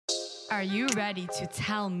Are you ready to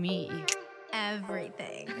tell me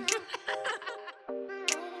everything?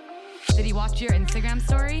 Did he watch your Instagram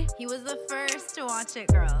story? He was the first to watch it,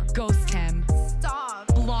 girl. Ghost him. Stop.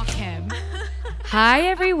 Block him. Hi,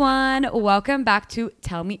 everyone. Welcome back to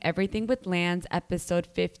Tell Me Everything with Lance, episode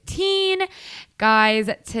 15. Guys,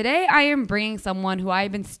 today I am bringing someone who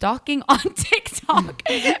I've been stalking on TikTok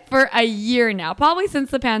for a year now, probably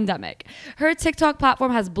since the pandemic. Her TikTok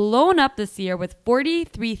platform has blown up this year with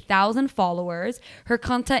 43,000 followers. Her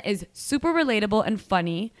content is super relatable and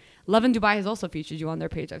funny. Lovin Dubai has also featured you on their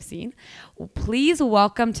page, I've seen. Please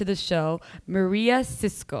welcome to the show, Maria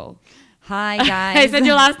Cisco. Hi, guys. I said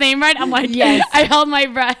your last name right? I'm like, yes. I held my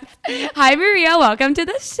breath. Hi, Maria. Welcome to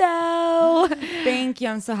the show. Thank you.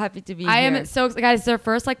 I'm so happy to be here. I am so excited. Guys, it's our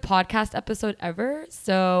first podcast episode ever.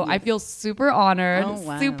 So I feel super honored. Oh,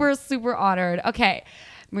 wow. Super honored. Okay.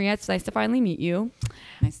 Maria, it's nice to finally meet you.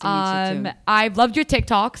 Nice to meet you too. I've loved your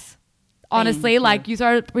TikToks. Honestly, you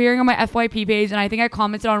started appearing on my FYP page, and I think I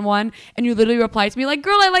commented on one, and you literally replied to me like,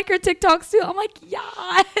 "Girl, I like your TikToks too." I'm like,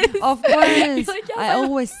 "Yes, of course." Like, yes, I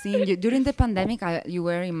always seen you during the pandemic. You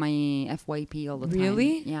were in my FYP all the time.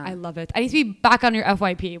 Really? Yeah, I love it. I need to be back on your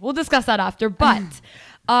FYP. We'll discuss that after. But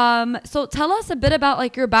so tell us a bit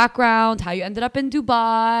about your background, how you ended up in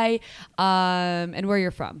Dubai, and where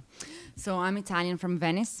you're from. So I'm Italian from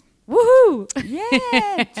Venice. Woohoo!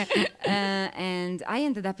 Yeah. And I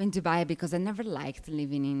ended up in Dubai because I never liked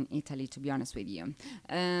living in Italy, to be honest with you.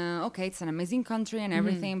 Okay, it's an amazing country and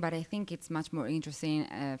everything, but I think it's much more interesting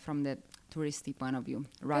from the touristy point of view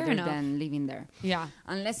rather than living there. Yeah.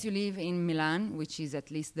 Unless you live in Milan, which is at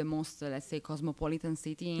least the most, let's say, cosmopolitan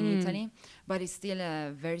city in Italy, but it's still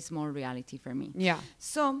a very small reality for me. Yeah.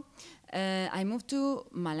 So I moved to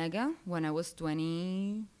Malaga when I was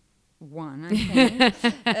 21, I think.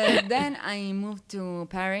 Then I moved to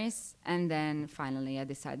Paris, and then finally I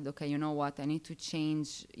decided, okay, you know what? I need to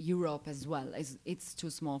change Europe as well. It's too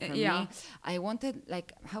small for me. I wanted,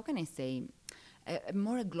 how can I say,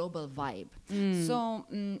 more a global vibe. So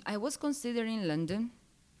I was considering London,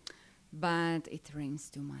 but it rains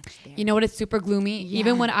too much there. You know what? It's super gloomy. Yeah.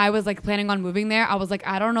 Even when I was planning on moving there, I was like,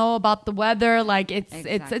 I don't know about the weather.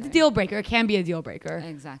 It's a deal breaker. It can be a deal breaker.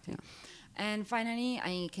 Exactly. Yeah. And finally,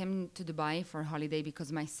 I came to Dubai for holiday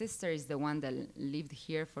because my sister is the one that lived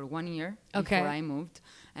here for 1 year before I moved.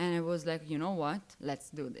 And I was like, you know what? Let's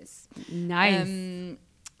do this. Nice.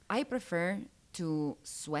 I prefer to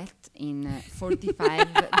sweat in 45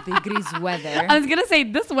 degrees weather. I was going to say,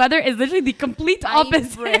 this weather is literally the complete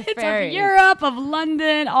opposite of Europe, of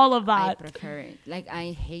London, all of that. I prefer it.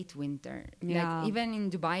 I hate winter. Yeah. Even in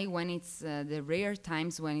Dubai, when it's the rare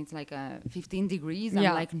times when it's 15 degrees, I'm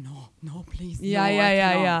like, no, please.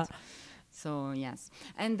 Yeah. So, yes.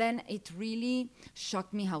 And then it really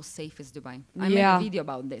shocked me how safe is Dubai. I made a video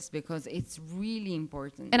about this because it's really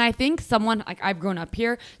important. And I think I've grown up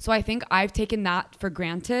here, so I think I've taken that for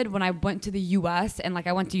granted. When I went to the US and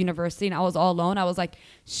I went to university and I was all alone, I was like,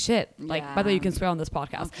 shit. By the way, you can swear on this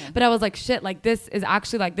podcast. Okay. But I was like, shit, this is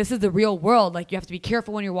actually this is the real world. You have to be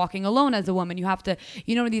careful when you're walking alone as a woman. You have to,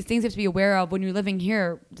 these things you have to be aware of when you're living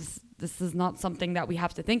here. This is not something that we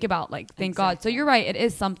have to think about. Thank God. So you're right. It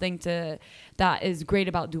is something that is great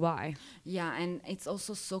about Dubai. Yeah, and it's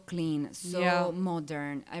also so clean, so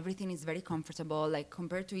modern. Everything is very comfortable.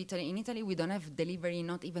 Compared to Italy. In Italy, we don't have delivery,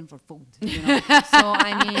 not even for food. So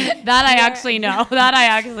I mean, I actually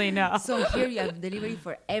know. So here you have delivery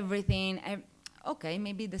for everything. Okay,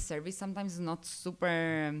 maybe the service sometimes is not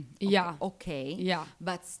super okay. Yeah,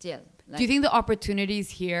 but still. Do you think the opportunities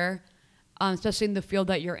here, especially in the field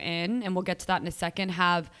that you're in, and we'll get to that in a second,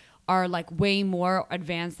 are way more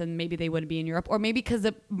advanced than maybe they would be in Europe, or maybe because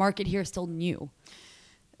the market here is still new?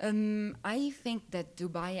 I think that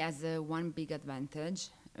Dubai has one big advantage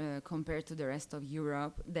compared to the rest of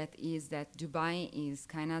Europe. That is that Dubai is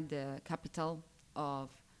kind of the capital of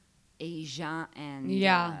Asia and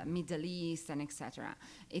Middle East and etc.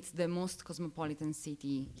 It's the most cosmopolitan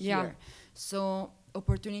city here. So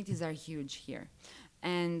opportunities are huge here.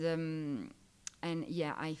 And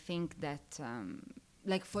I think that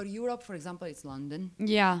for Europe, for example, it's London.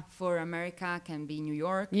 Yeah. For America, can be New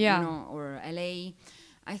York. Or LA.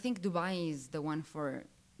 I think Dubai is the one for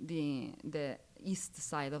the east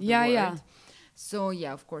side of the world. Yeah. So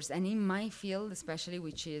of course, and in my field, especially,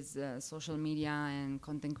 which is social media and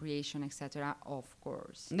content creation, etc. Of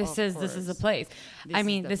course, this is a place.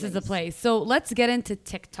 This is a place. So let's get into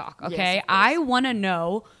TikTok. Okay, yes, I want to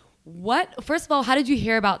know first of all, how did you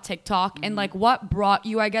hear about TikTok, and what brought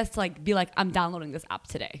you, I guess, to be I'm downloading this app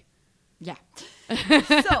today? Yeah.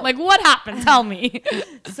 So what happened? Tell me.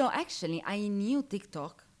 So actually, I knew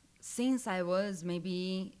TikTok since I was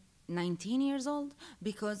maybe 19 years old,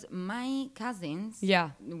 because my cousins,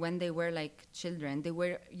 Yeah. when they were like children, they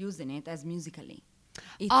were using it as Musically.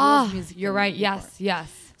 It Ah, Musical.ly you're right. before. Yes, yes.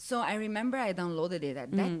 So I remember I downloaded it at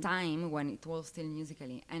that time when it was still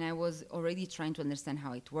Musically, and I was already trying to understand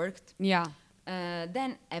how it worked. Yeah.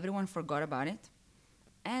 Then everyone forgot about it,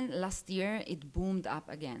 and last year it boomed up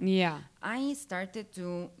again. Yeah. I started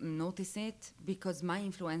to notice it because my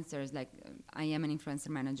influencers, like I am an influencer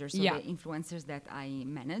manager, so Yeah. the influencers that I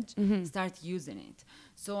manage start using it.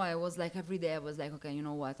 So I was like, every day I was like, okay, you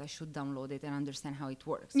know what, I should download it and understand how it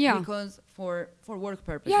works. Yeah. Because for work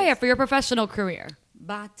purposes. Yeah, yeah, for your professional career.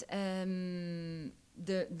 But the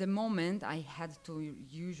moment I had to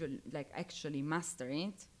actually master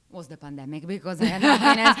it was the pandemic, because I had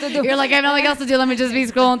nothing else to do. You're like, I have nothing else to do. Let me just be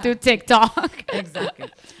scrolling through TikTok. Exactly.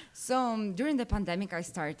 So during the pandemic, I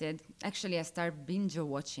started binge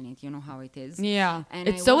watching it. You know how it is. Yeah. And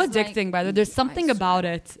It's I so was addicting, by the way. There's something swear. about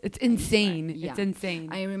it. It's insane. Yeah. It's insane.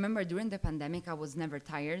 I remember during the pandemic, I was never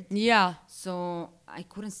tired. Yeah. So I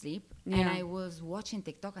couldn't sleep. Yeah. And I was watching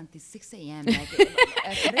TikTok until 6 a.m.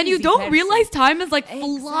 And you don't realize time is like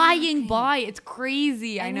Exactly. flying by. It's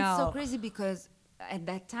crazy. I And know. it's so crazy because at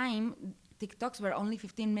that time, TikToks were only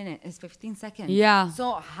 15 seconds. Yeah.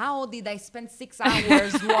 So how did I spend 6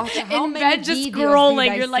 hours watching? How In many bed just videos scrolling.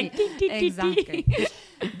 did I You're see? like, ding, ding, ding, Exactly. ding.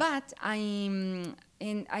 But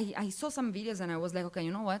I saw some videos and I was like, okay,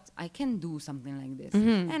 you know what? I can do something like this.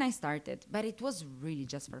 Mm-hmm. And I started. But it was really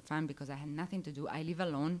just for fun because I had nothing to do. I live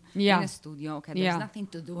alone Yeah. in a studio. Okay, there's Yeah. nothing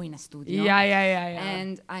to do in a studio. Yeah, yeah, yeah, yeah.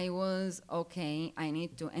 And I was, okay, I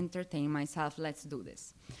need to entertain myself. Let's do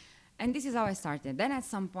this. And this is how I started. Then at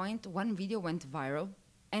some point, one video went viral.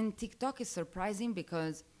 And TikTok is surprising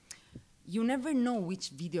because you never know which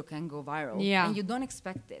video can go viral. Yeah. And you don't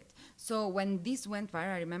expect it. So when this went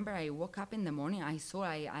viral, I remember I woke up in the morning. I saw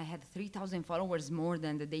I had 3,000 followers more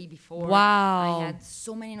than the day before. Wow. I had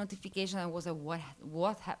so many notifications. I was like, what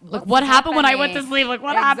happened when I went to sleep? Like,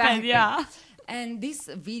 what happened? Exactly. Yeah. And this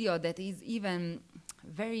video that is even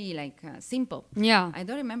very simple. Yeah. I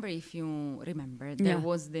don't remember if you remember. Yeah. There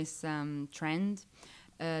was this trend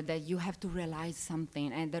that you have to realize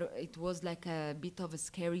something, and it was like a bit of a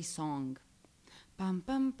scary song. Pam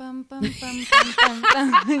pam pam pam pam pam pam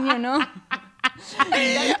pam. You know.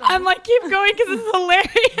 I'm like, keep going because it's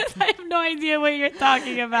hilarious. I have no idea what you're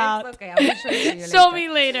talking about. It's okay, I will show it to you Show later. me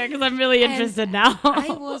later because I'm really And interested now.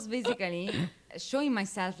 I was basically showing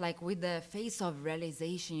myself like with the face of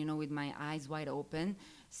realization, you know, with my eyes wide open.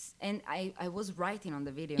 And I was writing on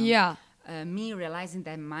the video. Yeah. Me realizing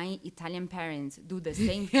that my Italian parents do the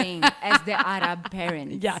same thing as the Arab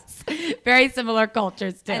parents. Yes. Very similar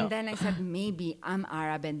cultures too. And then I said, maybe I'm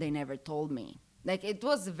Arab and they never told me. Like, it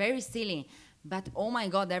was very silly. But oh my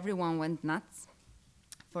God, everyone went nuts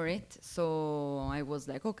for it. So I was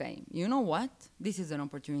like, okay, you know what? This is an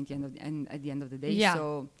opportunity at the end of the day. Yeah.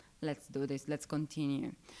 So let's do this. Let's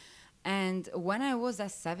continue. And when I was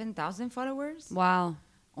at 7,000 followers Wow.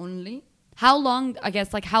 only, How long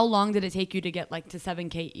did it take you to get like to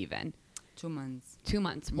 7K even? 2 months. 2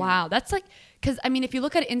 months. Wow. That's like, because I mean, if you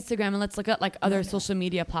look at Instagram and let's look at like other social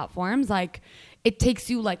media platforms, like it takes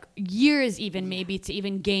you like years even maybe to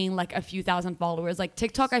even gain like a few thousand followers. Like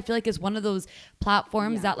TikTok, I feel like is one of those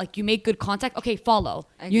platforms that like you make good content. Okay, follow.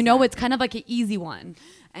 You know, it's kind of like an easy one.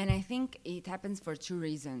 And I think it happens for two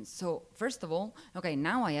reasons. So first of all, okay,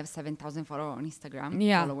 now I have 7,000 followers on Instagram.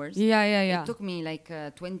 Yeah. Followers. Yeah. It took me like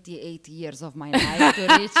 28 years of my life to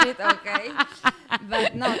reach it, okay?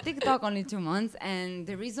 But no, TikTok only 2 months. And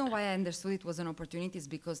the reason why I understood it was an opportunity is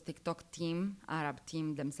because TikTok team, Arab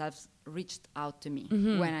team themselves, reached out to me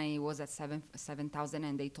when I was at 7,000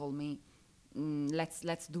 and they told me,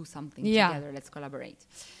 let's do something together, let's collaborate.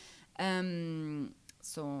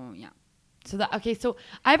 So yeah. So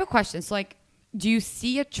I have a question. So like, do you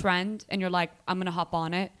see a trend and you're like, I'm going to hop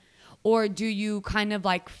on it? Or do you kind of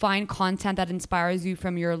like find content that inspires you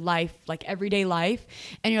from your life, like everyday life?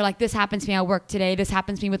 And you're like, this happens to me at work today. This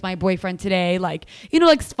happens to me with my boyfriend today. Like, you know,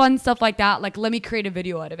 like fun stuff like that. Like, let me create a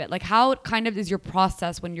video out of it. Like, how kind of is your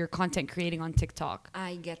process when you're content creating on TikTok?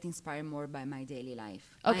 I get inspired more by my daily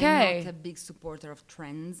life. Okay. I'm not a big supporter of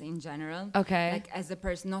trends in general. Okay. Like as a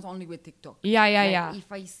person, not only with TikTok. Yeah.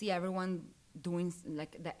 If I see everyone doing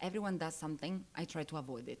like that, everyone does something, I try to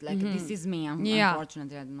avoid it. Like this is me.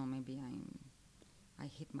 Unfortunately, I don't know. Maybe I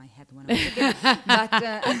hit my head when I was a kid, but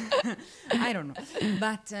I don't know.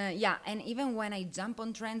 But yeah, and even when I jump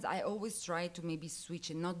on trends, I always try to maybe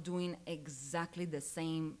switch it, not doing exactly the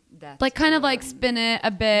same. That Like kind of like spin it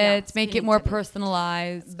a bit, make spin it more it a bit.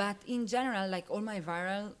 personalized. But in general, like all my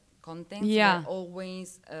viral content Yeah. were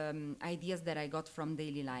always ideas that I got from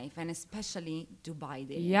daily life, and especially Dubai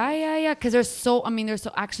daily Yeah, life. yeah. Because so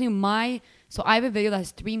I have a video that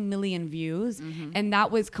has 3 million views, and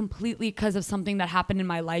that was completely because of something that happened in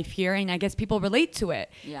my life here, and I guess people relate to it.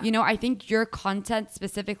 Yeah. You know, I think your content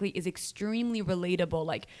specifically is extremely relatable,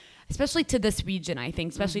 like especially to this region. I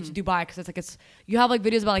think, especially to Dubai, because you have like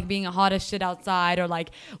videos about like being hot as shit outside, or like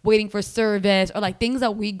waiting for service, or like things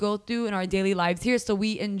that we go through in our daily lives here. So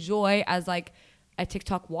we enjoy as like a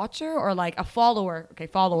TikTok watcher or like a follower. Okay,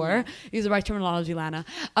 follower. Use the right terminology, Lana.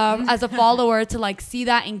 As a follower to like see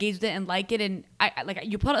that, engage with it, and like it, and I like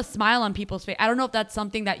you put a smile on people's face. I don't know if that's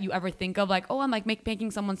something that you ever think of, like, oh, I'm like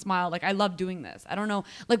making someone smile. Like I love doing this. I don't know,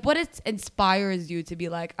 like what it inspires you to be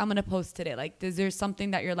like, I'm gonna post today. Like, is there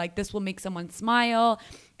something that you're like, this will make someone smile?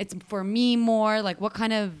 It's for me more. Like, what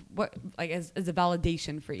is a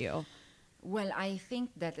validation for you? Well, I think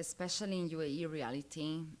that especially in UAE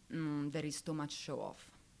reality, there is too much show off.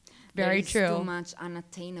 Very there is true. Too much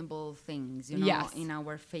unattainable things, you know, Yes. in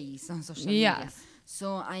our face on social media. Yes. So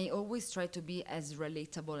I always try to be as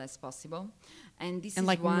relatable as possible, and this And is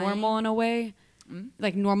like why, normal in a way,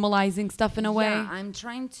 like normalizing stuff in a way. Yeah, I'm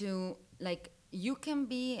trying to like. You can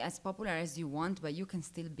be as popular as you want, but you can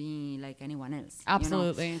still be like anyone else. you know?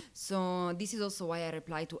 Absolutely. So this is also why I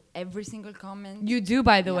reply to every single comment. You do,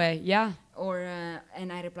 by the way. Yeah. And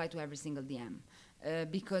I reply to every single DM.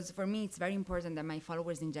 Because for me, it's very important that my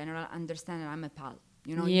followers in general understand that I'm a pal.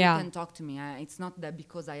 You know, Yeah. you can talk to me. It's not that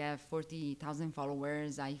because I have 40,000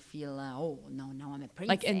 followers, I feel, now I'm a princess.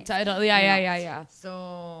 Like entitled. Yeah, You know? yeah.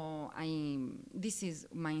 So this is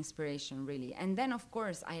my inspiration, really. And then, of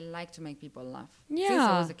course, I like to make people laugh. Yeah. Since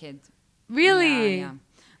I was a kid. Really? Yeah.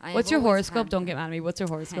 I What's have your always horoscope? had Don't get mad at me. What's your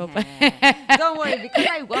horoscope? Don't worry, because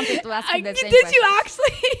I wanted to ask you the same Did question. you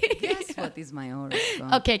actually? Guess what is my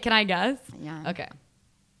horoscope? Okay, can I guess? Yeah.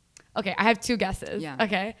 Okay, I have 2 guesses. Yeah.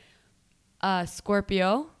 Okay.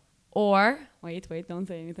 Scorpio or wait, don't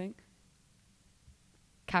say anything.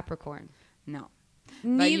 Capricorn. No.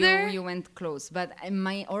 Neither. But you went close. But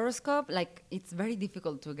my horoscope, like, it's very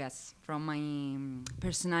difficult to guess from my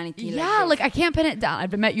personality. Yeah, this. like I can't pin it down.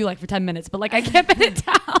 I've met you like for 10 minutes, but like I can't pin it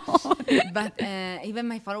down. But even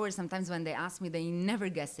my followers, sometimes when they ask me, they never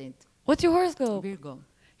guess it. What's your horoscope? Virgo.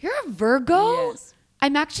 You're a Virgo? Yes.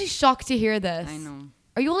 I'm actually shocked to hear this. I know.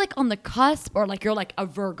 Are you like on the cusp, or like you're like a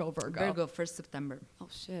Virgo? Virgo, 1st September. Oh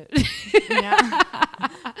shit. Yeah.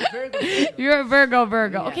 Virgo. You're a Virgo.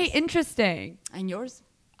 Yes. Okay, interesting. And yours?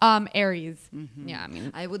 Aries. Yeah, I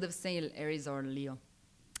mean, I would have said Aries or Leo.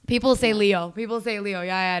 people say Leo.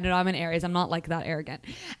 Yeah, no, I'm an Aries. I'm not like that arrogant.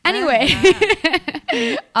 Anyway,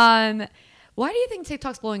 why do you think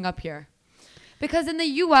TikTok's blowing up here? Because in the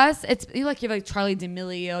U.S., you have like Charlie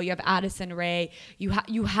D'Amelio, you have Addison Rae,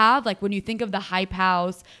 you have like when you think of the Hype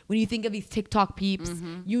House, when you think of these TikTok peeps,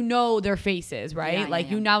 you know their faces, right? Yeah,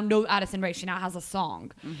 You now know Addison Rae. She now has a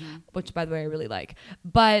song, which by the way I really like.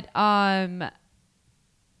 But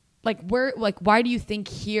why do you think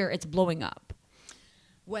here it's blowing up?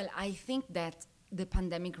 Well, I think that the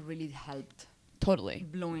pandemic really helped. Totally.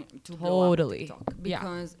 Blow up Totally. TikTok. Yeah.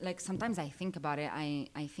 Because like sometimes I think about it, I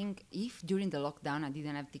think if during the lockdown I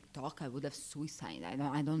didn't have TikTok, I would have suicide.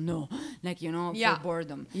 I don't know. Like, you know, Yeah. for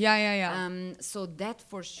boredom. Yeah. So that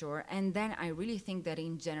for sure. And then I really think that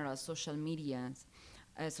in general social media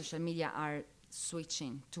are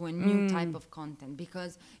switching to a new type of content.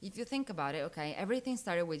 Because if you think about it, okay, everything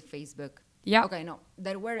started with Facebook. Yeah. Okay, no,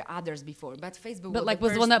 there were others before, but Facebook But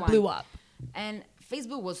was the one that blew up. And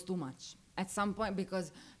Facebook was too much at some point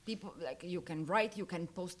because people, like, you can write, you can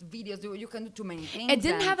post videos, you can do too many things. It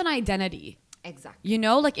didn't and- have an identity. Exactly. You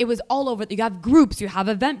know, like it was all over. You have groups, you have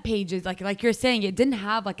event pages, like you're saying, it didn't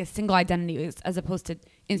have like a single identity as opposed to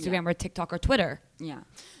Instagram or TikTok or Twitter. Yeah.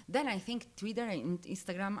 Then I think Twitter and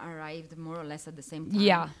Instagram arrived more or less at the same time.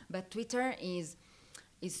 Yeah. But Twitter is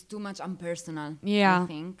too much impersonal. Yeah. I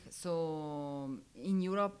think so. In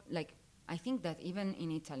Europe, like I think that even in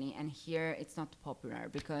Italy and here, it's not popular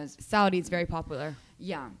because Saudi is very popular,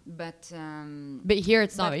 but here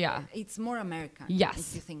it's not. but Yeah, it's more American. Yes.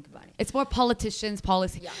 if you think about it. it's more politicians,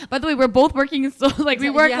 policy. Yeah. By the way, we're both working in we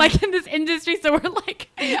work Yeah. like in this industry, so we're like,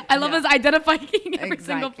 I love Yeah. us identifying every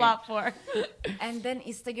single Exactly. platform. And then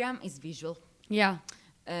Instagram is visual. Yeah,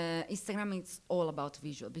 Instagram is all about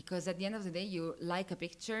visual because at the end of the day, you like a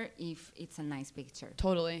picture if it's a nice picture.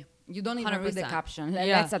 totally. You don't even read the 100%. caption.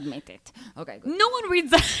 Yeah. Let's admit it. Okay, good. No one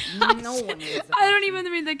reads that. No one reads the I don't caption. even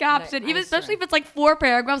read the caption. Like, Even I especially swear. if it's like 4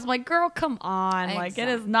 paragraphs. I'm like, girl, come on. Like, it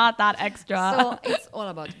is Exactly. not that extra. So it's all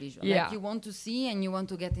about visual. Yeah. Like you want to see and you want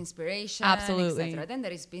to get inspiration. Absolutely. etc. Then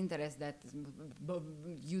there is Pinterest that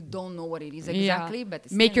you don't know what it is Yeah. exactly, but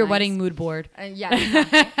it's Make still your nice. wedding mood board. Yeah,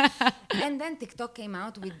 exactly. And then TikTok came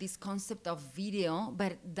out with this concept of video,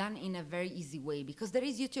 but done in a very easy way because there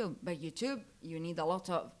is YouTube. But YouTube, you need a lot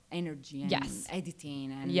of energy and Yes.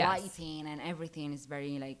 editing and Yes. lighting and everything is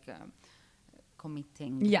very like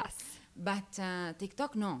committing. Yes. But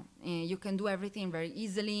TikTok, no. You can do everything very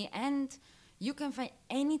easily and you can find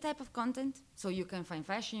any type of content. So you can find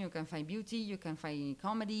fashion, you can find beauty, you can find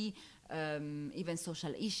comedy, even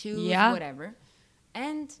social issues, Yeah. whatever.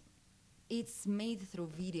 And it's made through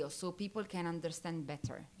video, so people can understand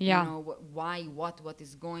better. Yeah. You know, why, what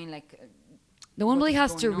is going, like... No one what really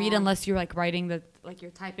is has to going read on. unless you're like writing like you're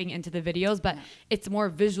typing into the videos, but it's more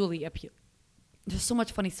visually appealing. There's so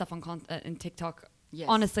much funny stuff on in TikTok. Yes.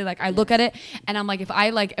 Honestly, like I look at it and I'm like, if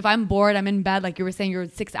I'm bored, I'm in bed, like you were saying, you're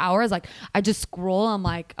 6 hours, like I just scroll. I'm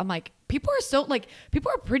like, people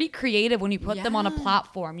are pretty creative when you put them on a Yeah.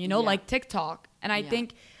 platform, you know, Yeah. like TikTok. And I Yeah.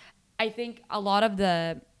 think a lot of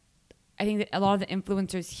the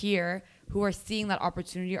influencers here who are seeing that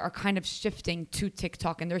opportunity are kind of shifting to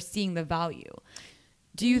TikTok and they're seeing the value.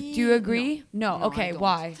 Do you agree? No. I Okay. don't.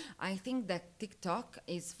 Why? I think that TikTok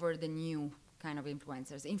is for the new kind of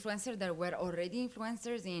influencers that were already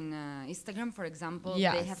influencers in Instagram, for example. They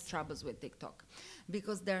Yes. have troubles with TikTok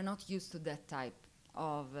because they're not used to that type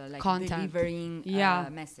of like Content. delivering Yeah.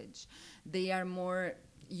 message. They are more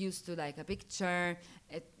used to like a picture,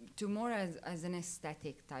 to more as an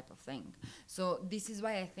aesthetic type of thing. So this is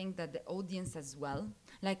why I think that the audience as well,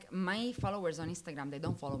 like my followers on Instagram, they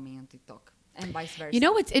don't follow me on TikTok and vice versa. You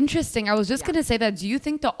know what's interesting? I was just Yeah. gonna say that. Do you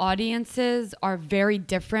think the audiences are very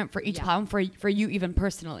different for each Yeah. platform? For you, even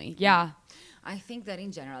personally? Yeah, I think that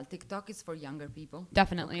in general, TikTok is for younger people.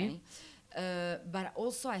 Definitely. Okay? But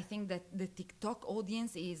also, I think that the TikTok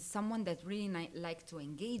audience is someone that really like to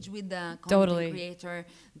engage with the content Totally. creator,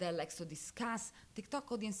 that likes to discuss. TikTok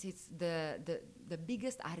audience is the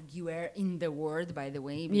biggest arguer in the world, by the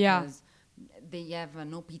way, Yeah. because they have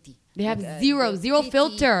no pity. they have Like, zero the pity-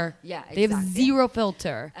 filter. Yeah, They have exactly. zero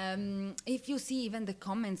filter. If you see even the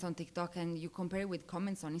comments on TikTok and you compare it with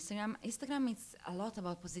comments on Instagram it's a lot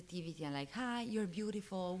about positivity and like, hi, you're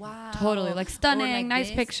beautiful, wow. Totally, like Or stunning, nice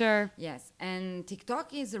this. picture. Yes, and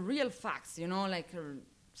TikTok is a real facts, you know, like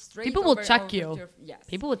straight People will check over you. to yes.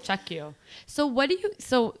 People will check you. So what do you?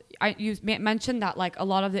 So you mentioned that like a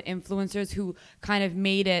lot of the influencers who kind of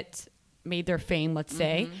made their fame, let's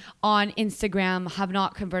say, on Instagram have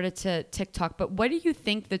not converted to TikTok. But what do you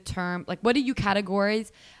think the term, like, what do you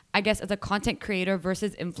categorize, I guess, as a content creator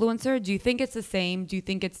versus influencer? Do you think it's the same? Do you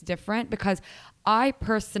think it's different? Because I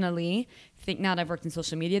personally think, now that I've worked in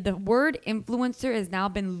social media, the word influencer has now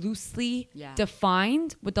been loosely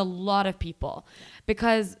defined with a lot of people.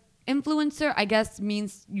 Because influencer, I guess,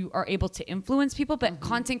 means you are able to influence people, but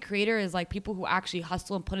content creator is like people who actually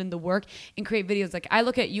hustle and put in the work and create videos. Like I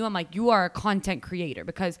look at you, I'm like, you are a content creator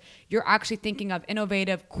because you're actually thinking of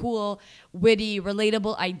innovative, cool, witty,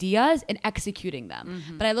 relatable ideas and executing them.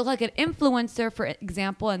 But I look like an influencer, for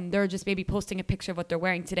example, and they're just maybe posting a picture of what they're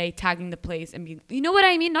wearing today, tagging the place, and you know what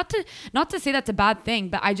I mean? Not to say that's a bad thing,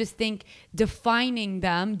 but I just think defining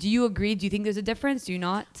them. Do you agree? Do you think there's a difference? Do you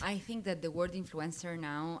not? I think that the word influencer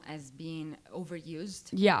now has been overused.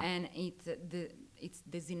 Yeah. And it's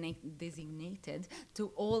designated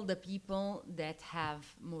to all the people that have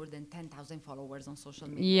more than 10,000 followers on social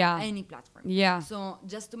media. Yeah. Any platform. Yeah. So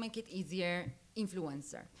just to make it easier,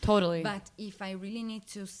 influencer. Totally. But if I really need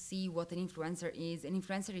to see what an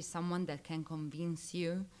influencer is someone that can convince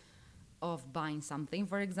you of buying something,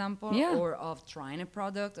 for example, Yeah. or of trying a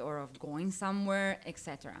product, or of going somewhere,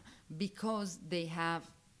 etc. Because they have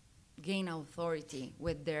gain authority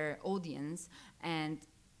with their audience and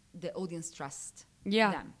the audience trust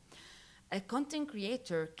them. A content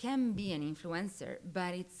creator can be an influencer,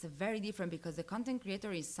 but it's very different because the content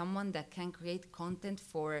creator is someone that can create content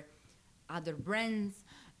for other brands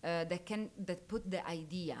that put the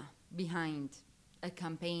idea behind a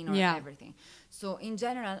campaign or everything. So in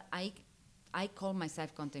general, I call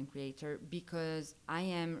myself content creator because I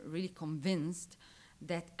am really convinced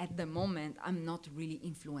that at the moment I'm not really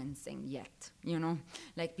influencing yet, you know?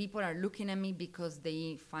 Like people are looking at me because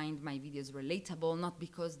they find my videos relatable, not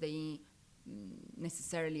because they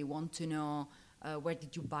necessarily want to know where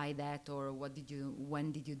did you buy that, or when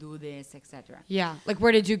did you do this, etc. Yeah, like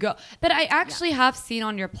where did you go? But I actually have seen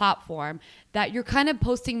on your platform that you're kind of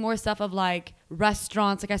posting more stuff of like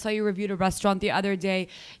restaurants. Like I saw you reviewed a restaurant the other day.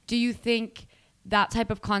 Do you think that type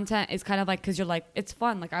of content is kind of like, because you're like, it's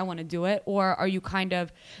fun, like I want to do it? Or are you kind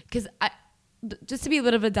of, because just to be a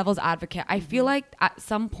little bit of a devil's advocate, I feel like at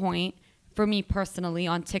some point, for me personally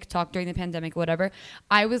on TikTok during the pandemic, whatever,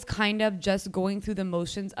 I was kind of just going through the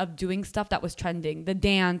motions of doing stuff that was trending. The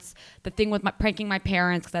dance, the thing with pranking my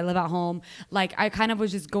parents because I live at home. Like I kind of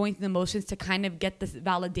was just going through the motions to kind of get this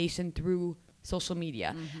validation through social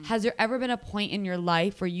media. Has there ever been a point in your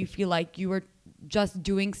life where you feel like you were just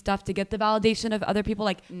doing stuff to get the validation of other people,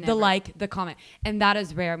 like Never. the like, the comment? And that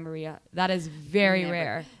is rare, Maria. That is very Never.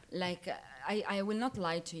 rare. Like I will not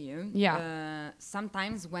lie to you. Yeah.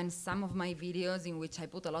 Sometimes when some of my videos in which I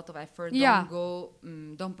put a lot of effort Yeah.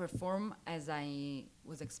 don't perform as I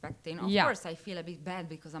was expecting, of Yeah. course I feel a bit bad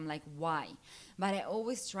because I'm like, why? But I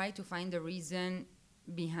always try to find the reason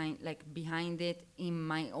behind it in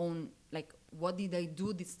my own, like, what did I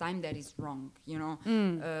do this time that is wrong, you know?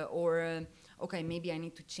 Okay, maybe I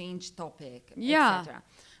need to change topic, Yeah. etc.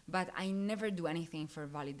 But I never do anything for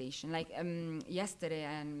validation. Like yesterday,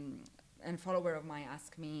 and follower of mine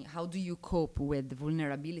asked me, how do you cope with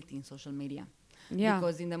vulnerability in social media? Yeah.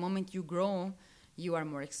 Because in the moment you grow, you are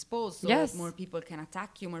more exposed, so Yes. more people can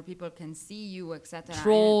attack you, more people can see you, etc.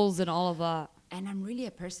 Trolls and all of that. And I'm really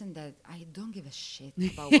a person that I don't give a shit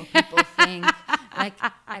about what people think, like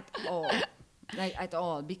at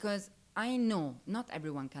all, because I know not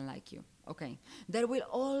everyone can like you. Okay, there will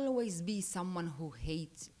always be someone who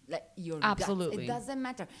hates like your guts. Absolutely. It doesn't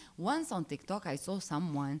matter. Once on TikTok, I saw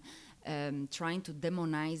someone trying to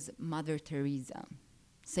demonize Mother Teresa,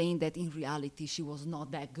 saying that in reality she was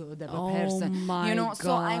not that good of a person. My you know,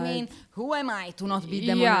 so I God. mean, who am I to not be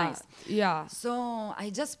demonized? Yeah. So I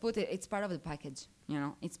just put it, it's part of the package, you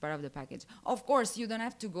know, it's part of the package. Of course, you don't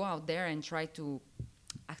have to go out there and try to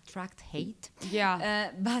attract hate.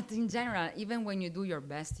 Yeah. But in general, even when you do your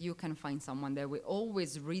best, you can find someone that will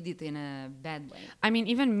always read it in a bad way. I mean,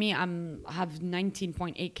 even me, have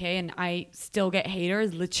 19.8K and I still get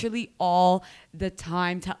haters literally all the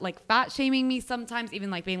time, like fat shaming me sometimes, even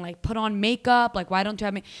like being like, put on makeup, like why don't you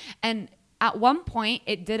have me? And at one point,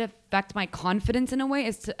 it did affect my confidence in a way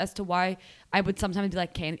as to why I would sometimes be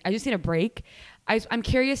like, okay, I just need a break. I'm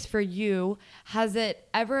curious for you, has it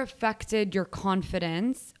ever affected your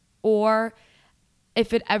confidence, or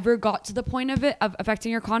if it ever got to the point of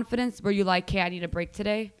affecting your confidence where you like, okay, I need a break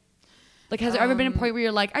today? Like, has there ever been a point where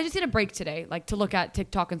you're like, I just need a break today, like to look at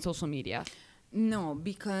TikTok and social media? No,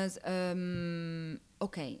 because,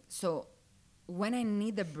 okay, so when I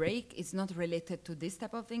need a break, it's not related to this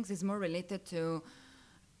type of things. It's more related to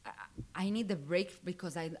I need a break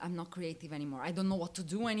because I'm not creative anymore. I don't know what to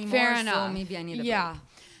do anymore. Fair enough. So maybe I need a break.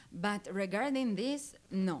 But regarding this,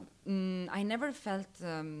 no. I never felt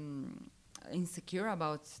insecure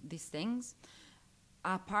about these things.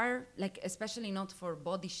 Apart, like, especially not for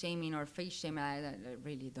body shaming or face shaming, I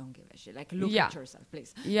really don't give a shit. Like, look at yourself,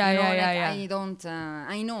 please. Yeah, you know, yeah. I don't,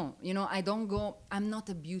 I know, you know, I don't go, I'm not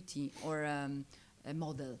a beauty or a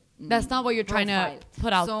model. That's not what you're trying to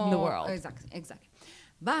put out in the world. Exactly.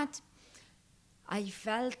 But I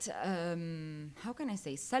felt, how can I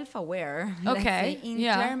say, self-aware, let's say,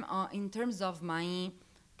 in terms of my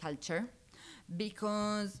culture.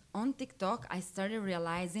 Because on TikTok, I started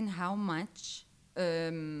realizing how much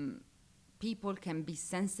people can be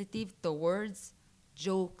sensitive towards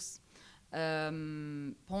jokes,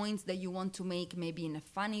 points that you want to make maybe in a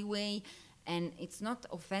funny way, and it's not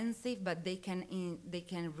offensive, but they can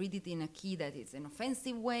read it in a key that is an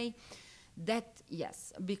offensive way. That,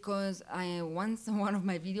 yes, because once one of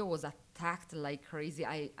my videos was attacked like crazy.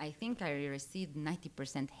 I think I received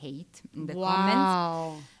 90% hate in the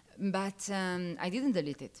comments. But I didn't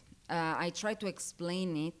delete it. I tried to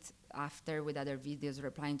explain it after with other videos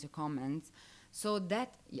replying to comments. So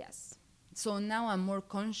that, yes. So now I'm more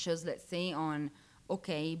conscious, let's say, on,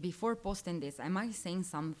 okay, before posting this, am I saying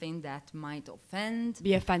something that might offend?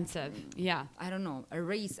 Be offensive, yeah. I don't know, a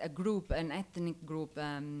race, a group, an ethnic group,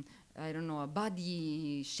 I don't know, a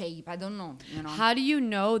body shape, I don't know, you know. How do you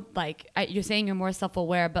know, like, you're saying you're more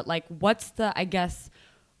self-aware, but like, what's the, I guess,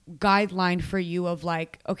 guideline for you of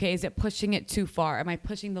like, okay, is it pushing it too far? Am I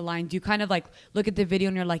pushing the line? Do you kind of like look at the video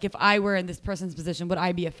and you're like, if I were in this person's position, would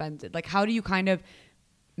I be offended? Like, how do you kind of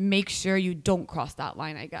make sure you don't cross that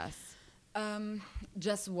line, I guess?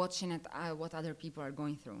 Just watching it, what other people are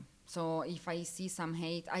going through. So if I see some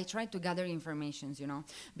hate, I try to gather information, you know,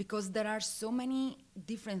 because there are so many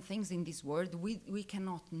different things in this world. We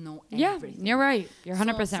cannot know everything. Yeah, you're right. You're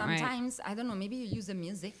 100% right. Sometimes, I don't know, maybe you use the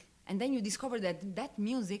music and then you discover that that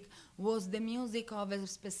music was the music of a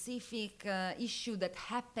specific issue that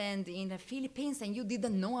happened in the Philippines, and you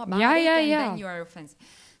didn't know about Yeah, it, yeah, and yeah. then you are offensive.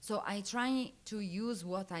 So I try to use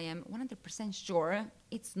what I am 100% sure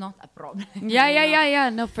it's not a problem. Yeah, you yeah, know? yeah, yeah.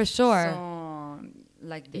 No, for sure. So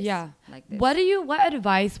like this. Yeah. Like this. What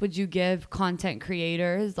advice would you give content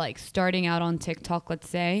creators like starting out on TikTok, let's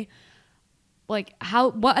say? Like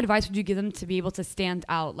what advice would you give them to be able to stand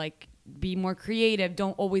out? Like be more creative,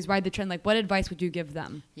 don't always ride the trend. Like what advice would you give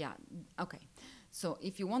them? Yeah. Okay. So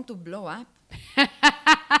if you want to blow up,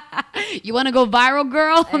 You want to go viral,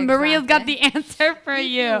 girl? Maria's got Exactly. the answer for if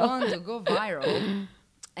you. you want to go viral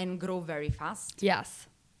and grow very fast, Yes.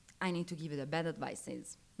 I need to give you the bad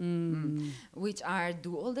advices, which are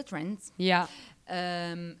do all the trends, Yeah.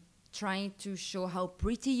 try to show how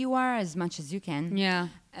pretty you are as much as you can, Yeah.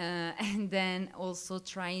 and then also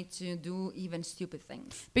try to do even stupid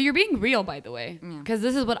things. But you're being real, by the way, Yeah. because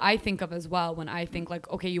this is what I think of as well. When I think like,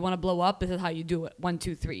 okay, you want to blow up, this is how you do it. 1,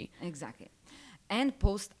 2, 3. Exactly. And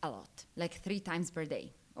post a lot, like 3 times per day.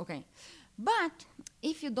 Okay. But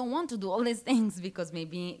if you don't want to do all these things because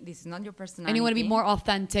maybe this is not your personality. And you want to be more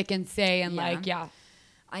authentic and say and Yeah. like, yeah.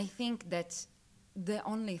 I think that the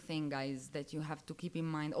only thing, guys, that you have to keep in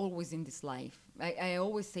mind always in this life, I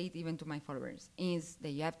always say it even to my followers, is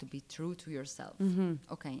that you have to be true to yourself.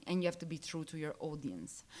 Okay. And you have to be true to your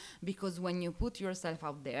audience. Because when you put yourself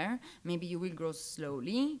out there, maybe you will grow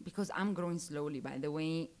slowly, because I'm growing slowly, by the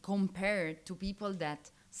way, compared to people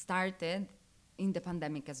that started in the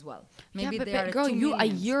pandemic as well. Maybe yeah, they but are girl, 2 you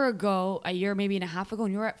a year maybe and a half ago,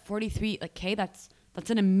 and you're at 43. Like, okay, that's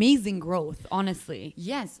an amazing growth, honestly.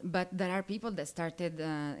 Yes, but there are people that started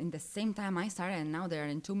in the same time I started, and now they are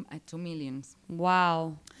at 2 millions.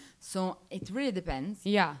 Wow. So it really depends.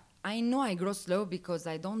 Yeah. I know I grow slow because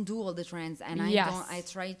I don't do all the trends, and Yes. I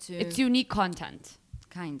try to It's unique content.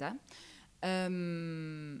 kinda.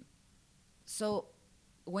 So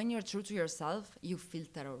when you're true to yourself, you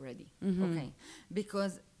filter already, okay?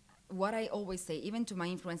 Because what I always say, even to my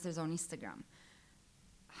influencers on Instagram,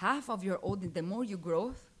 half of your audience, the more you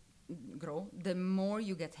grow, the more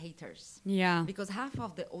you get haters. Yeah. Because half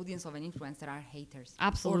of the audience of an influencer are haters or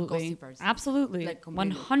Absolutely. gossipers. Absolutely. Like,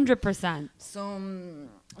 completely. 100%.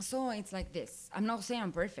 So it's like this. I'm not saying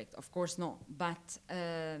I'm perfect, of course not, but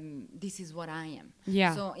this is what I am.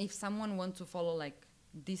 Yeah. So if someone wants to follow like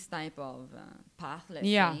this type of path, let's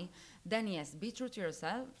Yeah. say, then yes, be true to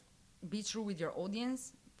yourself, be true with your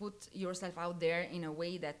audience, put yourself out there in a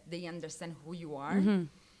way that they understand who you are.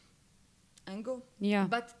 And go. Yeah.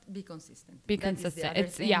 But be consistent. Be That is the consistent. other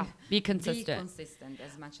It's thing. yeah, be Be consistent. consistent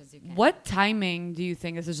as much as you can. What timing do you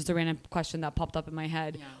think, this is just a random question that popped up in my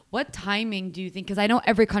head. Yeah. What timing do you think, because I know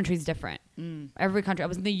every country is different. Every country. I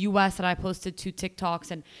was in the US and I posted 2 TikToks,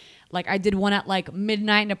 and like I did one at like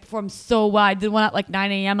midnight and it performed so well. I did one at like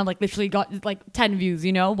 9 a.m. and like literally got like 10 views,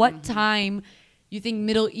 you know? What time you think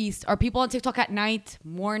Middle East, are people on TikTok at night,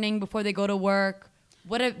 morning before they go to work?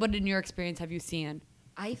 What in your experience have you seen?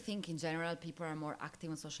 I think in general people are more active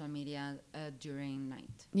on social media during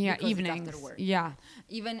night. Yeah, because it's evenings. after work. Yeah.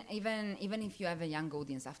 Even if you have a young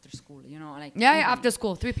audience after school, you know, like Yeah, even. after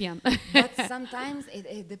school, 3 p.m. But sometimes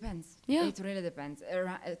it depends. Yeah. It really depends.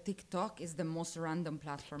 TikTok is the most random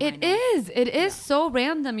platform. I It know. is. It is so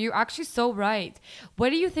random. You're actually so right. What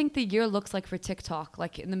do you think the year looks like for TikTok,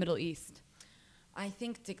 like in the Middle East? I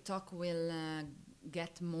think TikTok will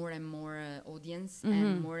get more and more audience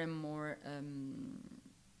and more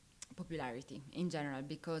popularity in general,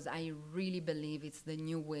 because I really believe it's the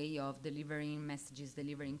new way of delivering messages,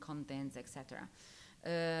 delivering contents, etc.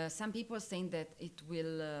 Some people saying that it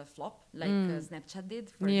will flop like Snapchat did,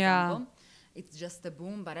 for example. It's just a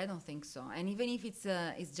boom, but I don't think so. And even if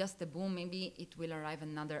it's just a boom, maybe it will arrive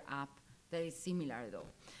another app that is similar though.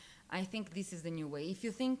 I think this is the new way. If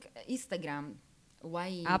you think Instagram,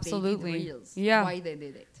 why Absolutely. they did Reels, Yeah. why they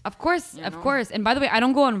did it. Of course, You of know? course. And by the way, I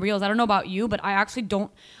don't go on Reels. I don't know about you, but I actually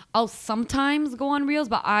don't. I'll sometimes go on Reels,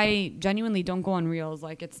 but I genuinely don't go on Reels.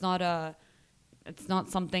 Like it's not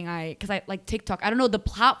something because I like TikTok. I don't know. The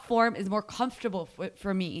platform is more comfortable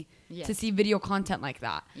for me to Yes. see video content like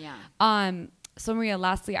that. Yeah. So Maria,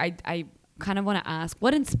 lastly, I kind of want to ask,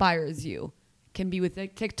 what inspires you? Can be with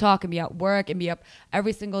TikTok, can be at work, can be up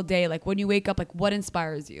every single day. Like when you wake up, like what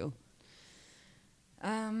inspires you?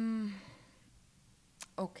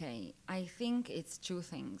 Okay, I think it's 2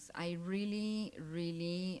 things. I really,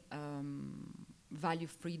 really value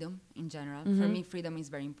freedom in general. For me, freedom is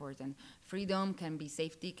very important. Freedom can be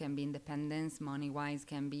safety, can be independence, money-wise,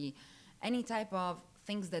 can be any type of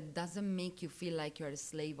things that doesn't make you feel like you're a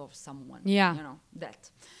slave of someone. Yeah. You know, that.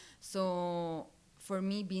 So for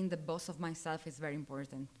me, being the boss of myself is very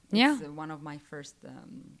important. Yeah. It's one of my first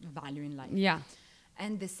value in life. Yeah.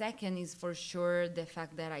 And the second is for sure the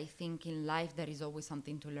fact that I think in life there is always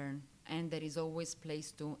something to learn and there is always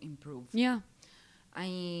place to improve. Yeah.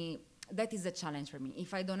 That is a challenge for me.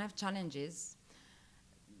 If I don't have challenges,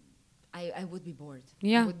 I would be bored.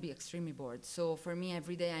 Yeah. I would be extremely bored. So for me,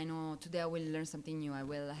 every day I know today I will learn something new. I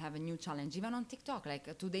will have a new challenge. Even on TikTok, like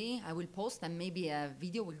today I will post and maybe a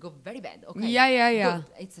video will go very bad. Okay. Yeah. Good.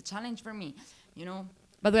 It's a challenge for me, you know.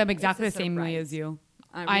 By the way, I'm exactly the It's a same way surprise. as you.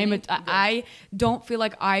 Really? I don't feel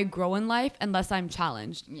like I grow in life unless I'm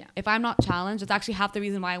challenged. Yeah. If I'm not challenged, it's actually half the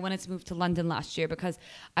reason why I wanted to move to London last year, because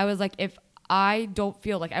I was like, if I don't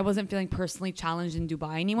feel like I wasn't feeling personally challenged in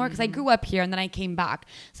Dubai anymore, because I grew up here and then I came back.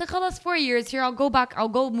 So like, oh, that's 4 years here. I'll go back. I'll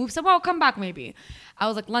go move somewhere. I'll come back maybe. I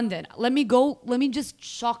was like, London, let me just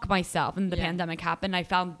shock myself. And the pandemic happened. I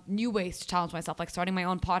found new ways to challenge myself, like starting my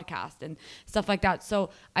own podcast and stuff like that. So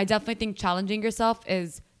I definitely think challenging yourself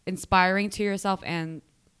is inspiring to yourself and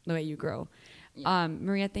the way you grow.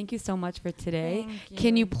 Maria, thank you so much for today. Thank you.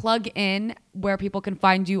 Can you plug in where people can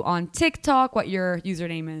find you on TikTok, what your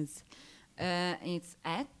username is? It's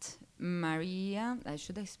at Maria.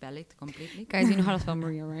 Should I spell it completely? Guys, you know how to spell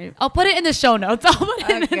Maria, right? I'll put it in the show notes.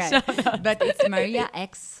 But it's Maria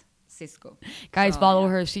X Cisco. Guys, So, follow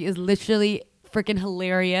yeah. her. She is literally freaking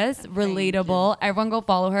hilarious, relatable. Everyone go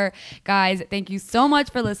follow her. Guys, thank you so much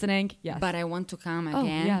for listening. Yes. But I want to come Oh,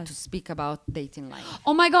 again yes. to speak about dating life.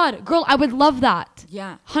 Oh my God, girl, I would love that.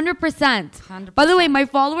 Yeah. 100%. 100%. By the way, my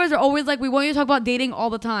followers are always like, we want you to talk about dating all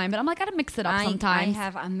the time. But I'm like, I gotta mix it up I sometimes.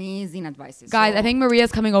 have amazing advices. Guys, So- I think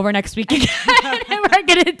Maria's coming over next week again. And we're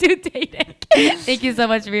gonna do dating. Thank you so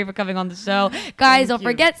much, Maria, for coming on the show. Guys, don't you.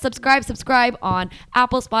 forget, subscribe on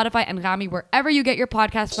Apple, Spotify, and Rami, wherever you get your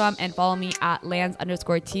podcast from. And follow me at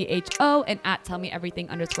Lands_THO and at Tell Me Everything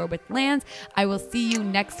 _ with Lands. I will see you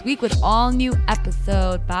next week with all new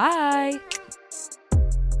episode. Bye.